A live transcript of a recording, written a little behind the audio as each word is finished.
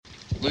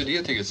Lou, do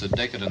you think it's a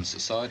decadent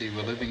society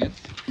we're living in?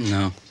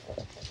 No.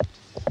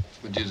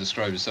 Would you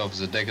describe yourself as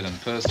a decadent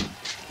person?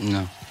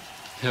 No.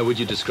 How would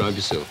you describe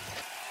yourself?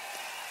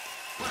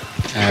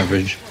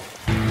 Average.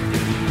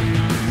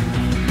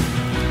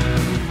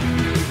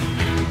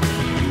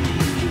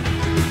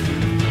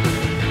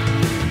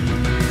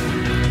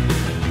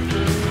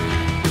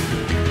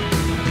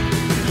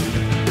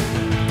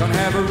 Gonna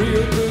have a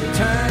real good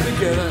time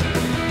together.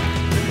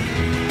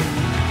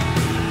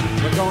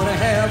 We're gonna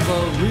have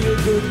a real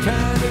good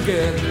time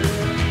together.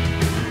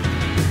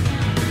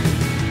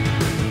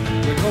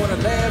 We're gonna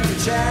laugh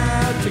and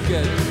shout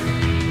together.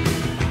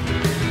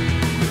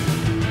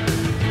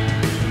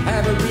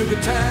 Have a real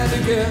good time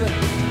together.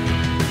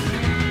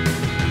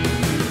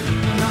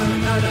 Na na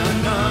na na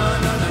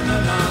na na na na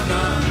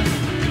na.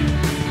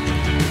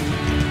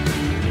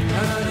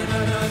 Na na na na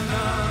na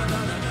na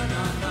na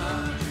na na.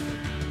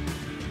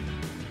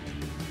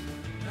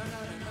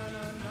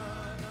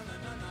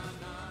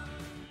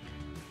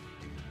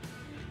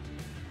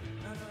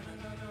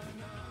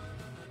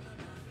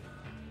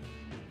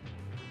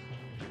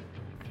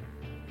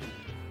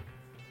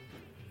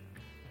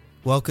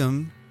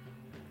 Welcome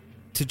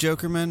to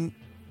Jokermen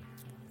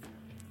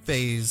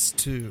Phase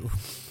 2.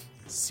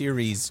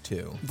 Series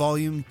 2.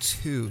 Volume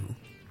 2.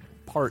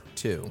 Part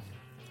 2.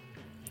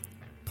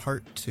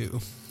 Part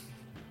 2.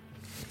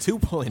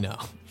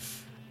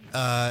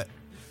 2.0.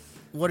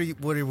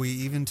 What are we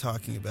even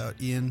talking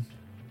about, Ian?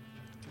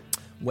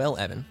 Well,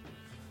 Evan,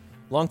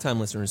 longtime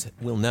listeners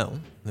will know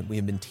that we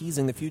have been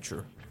teasing the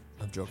future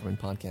of Jokermen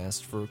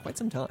podcast for quite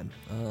some time.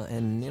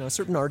 And, a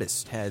certain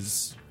artist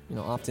has,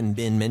 often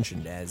been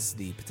mentioned as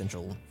the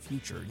potential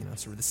future,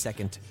 sort of the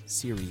second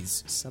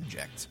series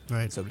subject,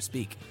 right, so to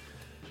speak.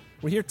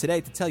 We're here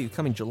today to tell you,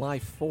 coming July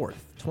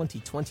 4th,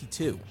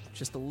 2022,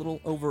 just a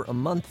little over a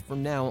month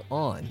from now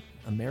on,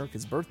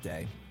 America's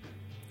birthday,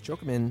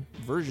 Jokermen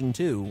version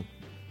 2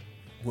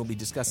 will be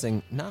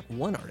discussing not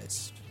one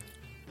artist,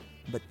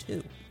 but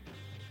two.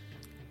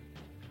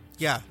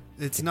 Yeah,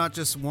 it's not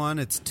just one,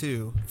 it's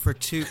two. For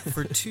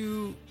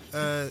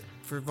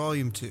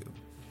volume 2.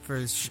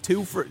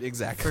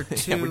 Exactly. For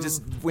two. Yeah, we're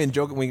just when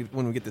we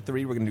get to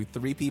 3, we're gonna do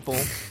 3 people.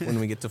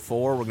 When we get to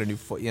 4, we're gonna do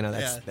 4.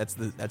 That's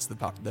the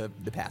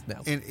path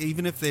now. And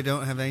even if they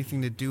don't have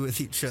anything to do with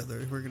each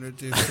other, we're gonna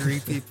do 3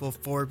 people,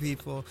 4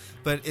 people.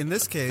 But in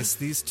this case,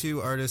 these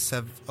two artists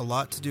have a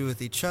lot to do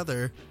with each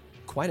other.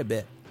 Quite a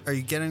bit. Are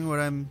you getting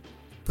what I'm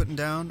putting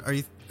down? Are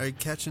you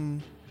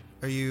catching?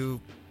 Are you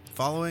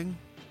following?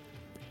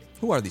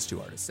 Who are these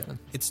two artists, Evan?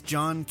 It's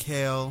John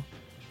Cale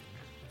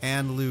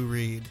and Lou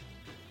Reed.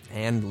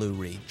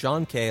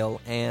 John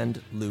Cale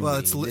and Lou Reed. Well,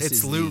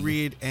 it's Lou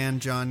Reed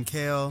and John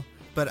Cale.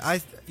 But I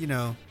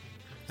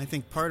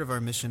think part of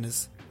our mission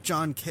is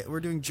John Cale.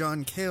 We're doing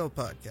John Cale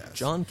podcast.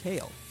 John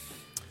Cale.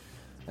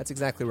 That's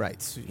exactly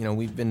right.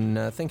 We've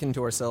been thinking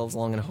to ourselves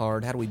long and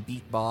hard, how do we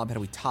beat Bob? How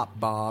do we top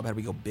Bob? How do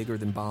we go bigger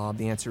than Bob?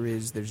 The answer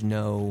is there's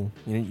no,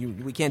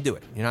 we can't do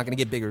it. You're not going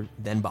to get bigger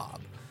than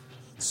Bob.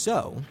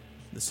 So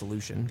the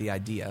solution, the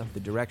idea, the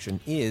direction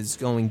is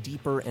going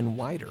deeper and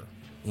wider.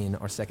 In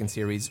our second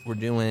series, we're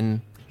doing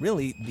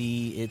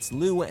it's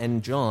Lou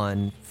and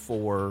John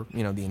for,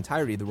 the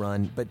entirety of the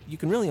run, but you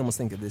can really almost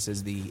think of this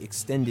as the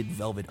extended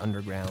Velvet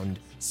Underground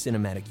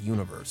cinematic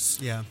universe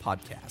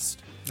podcast.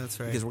 That's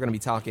right. Because we're going to be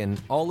talking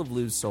all of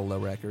Lou's solo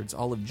records,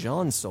 all of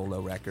John's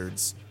solo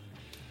records,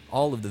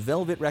 all of the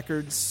Velvet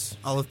records,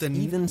 all of the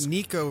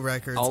Nico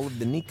records, all of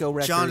the Nico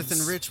records,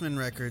 Jonathan Richman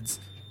records,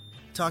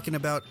 talking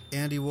about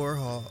Andy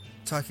Warhol,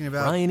 talking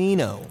about Brian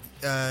Eno,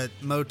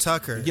 Mo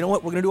Tucker. You know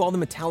what? We're going to do all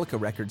the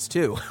Metallica records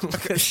too.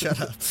 Okay, shut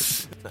up.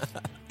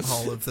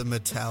 All of the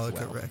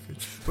Metallica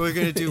records. We're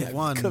going to do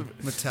one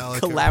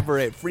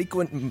Metallica.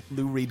 Frequent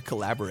Lou Reed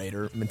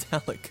collaborator,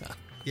 Metallica.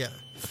 Yeah.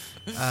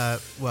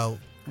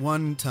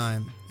 One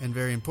time, and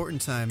very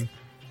important time,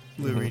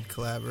 Lou Reed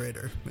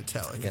collaborator,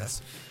 Metallica.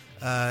 Yes.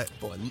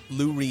 Boy,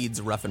 Lou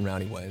Reed's rough and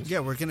rowdy ways. Yeah,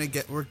 we're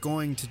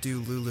going to do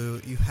Lulu.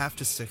 You have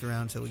to stick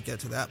around until we get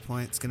to that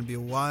point. It's going to be a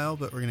while,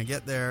 but we're going to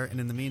get there. And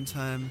in the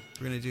meantime,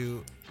 we're going to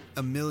do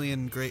a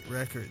million great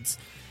records.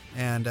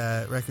 And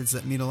records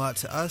that mean a lot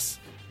to us,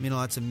 mean a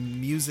lot to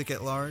music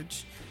at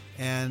large,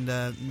 and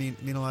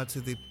mean a lot to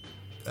the,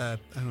 I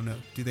don't know,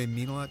 do they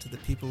mean a lot to the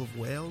people of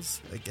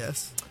Wales, I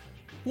guess?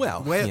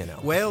 Well,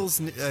 Wales,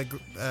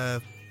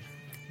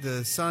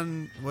 the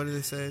son, what do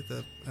they say?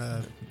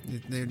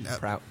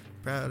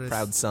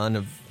 Proud son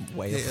of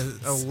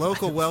Wales. A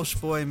local Welsh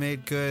boy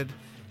made good.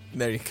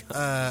 There you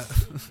go.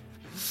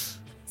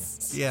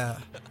 Yeah.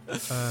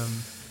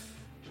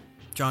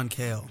 John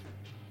Cale.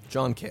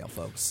 John Cale,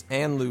 folks.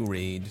 And Lou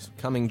Reed,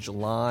 coming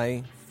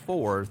July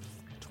 4th,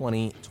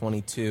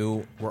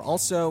 2022. We're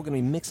also going to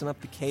be mixing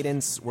up the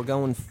cadence. We're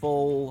going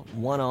full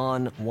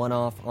one-on,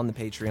 one-off on the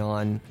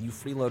Patreon. You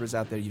freeloaders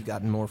out there, you've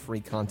gotten more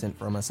free content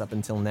from us up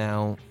until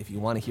now. If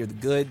you want to hear the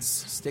goods,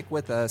 stick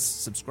with us.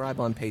 Subscribe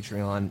on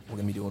Patreon. We're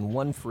going to be doing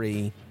one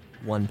free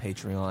one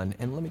Patreon.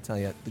 And let me tell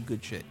you, the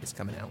good shit is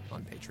coming out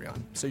on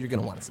Patreon. So you're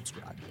going to want to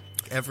subscribe.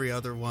 Every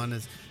other one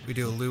is, we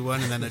do a Lou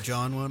one and then a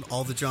John one.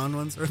 All the John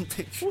ones are on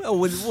Patreon. Well,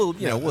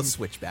 we'll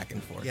switch back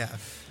and forth. Yeah.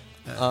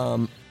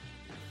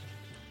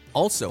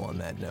 Also on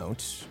that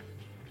note,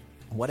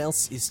 what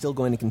else is still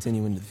going to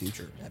continue into the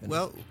future, Evan?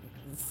 Well,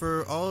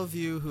 for all of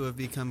you who have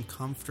become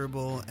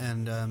comfortable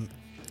and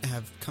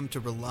have come to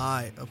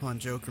rely upon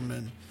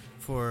Jokermen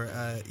for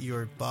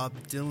your Bob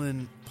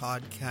Dylan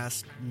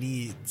podcast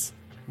needs,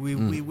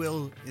 we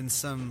will in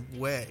some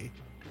way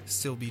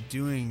still be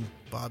doing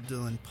Bob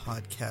Dylan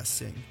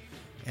podcasting,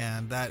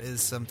 and that is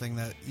something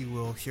that you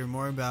will hear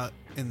more about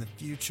in the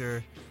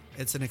future.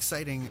 It's an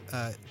exciting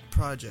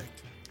project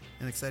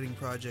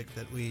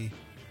that we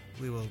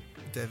will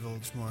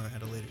divulge more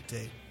at a later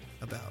date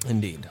about.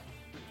 Indeed.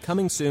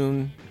 Coming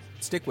soon.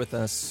 Stick with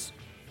us.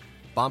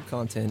 Bob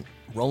content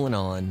rolling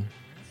on,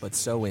 but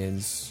so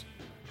is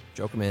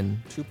Jokermen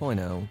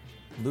 2.0,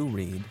 Lou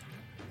Reed,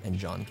 and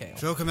John Cale.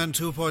 Jokermen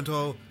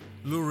 2.0,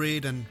 Lou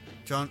Reed and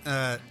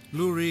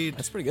Lou Reed.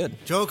 That's pretty good.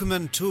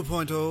 Jokermen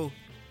 2.0,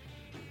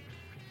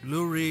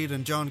 Lou Reed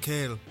and John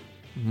Cale.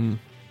 Mm-hmm.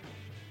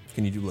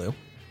 Can you do Lou?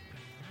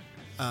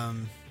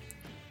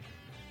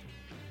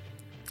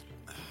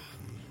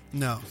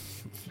 No.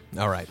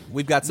 All right.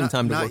 We've got some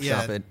time to not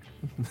workshop yet. it.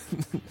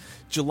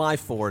 July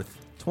 4th,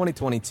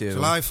 2022.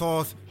 July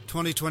 4th,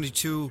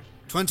 2022.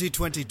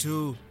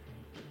 2022.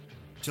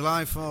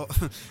 July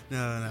 4th.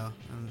 No.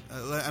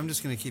 I'm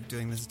just going to keep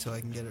doing this until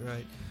I can get it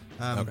right.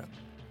 Okay.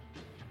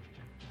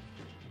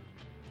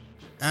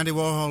 Andy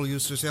Warhol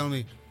used to tell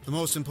me the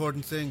most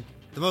important thing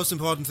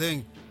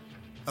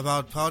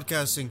about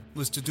podcasting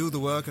was to do the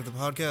work of the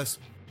podcast.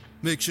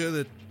 Make sure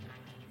that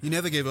you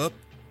never give up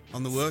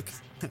on the work.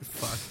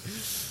 Fuck.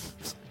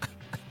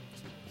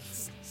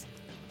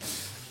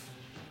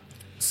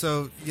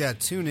 So, yeah,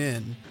 tune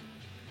in.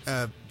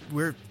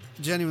 We're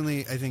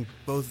genuinely, I think,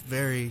 both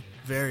very,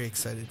 very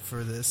excited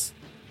for this.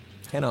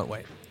 Cannot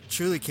wait.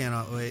 Truly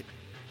cannot wait.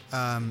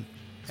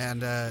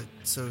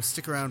 So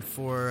stick around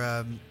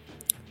for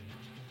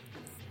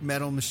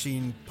Metal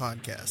Machine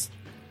Podcast.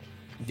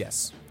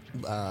 Yes.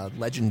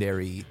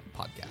 Legendary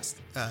podcast.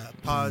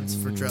 Pods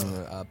for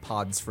Trello.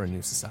 Pods for a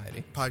New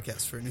Society.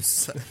 Podcast for a New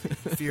Society.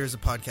 Fear is a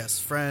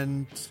podcast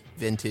friend.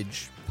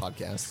 Vintage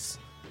podcasts.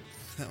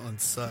 That one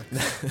sucked.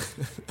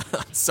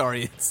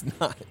 Sorry, it's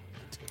not.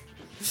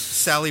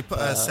 Sally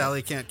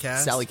Can't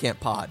Cast. Sally Can't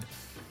Pod.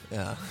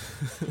 Yeah.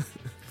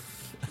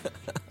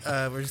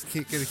 We're just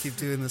going to keep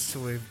doing this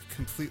till we've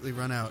completely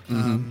run out.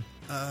 Mm-hmm.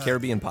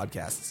 Caribbean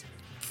podcasts.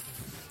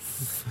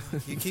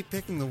 You keep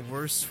picking the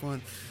worst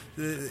one.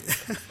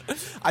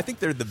 I think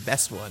they're the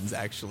best ones,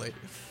 actually.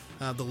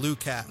 The Lou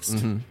Cast.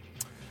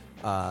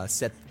 Mm-hmm.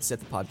 Set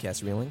the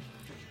podcast reeling.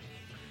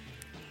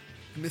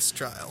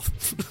 Mistrial.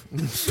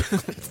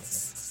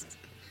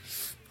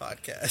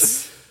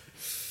 Podcast.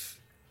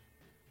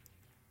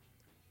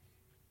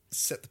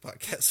 Set the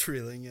podcast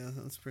reeling. Yeah,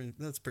 that's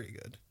pretty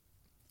good.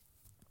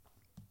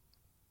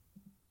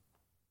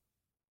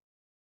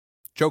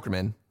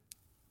 Jokermen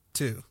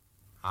 2.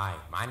 Hi,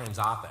 my name's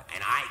Arthur,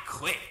 and I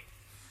quit.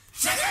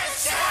 You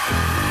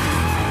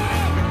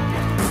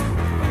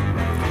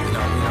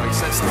know, he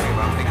says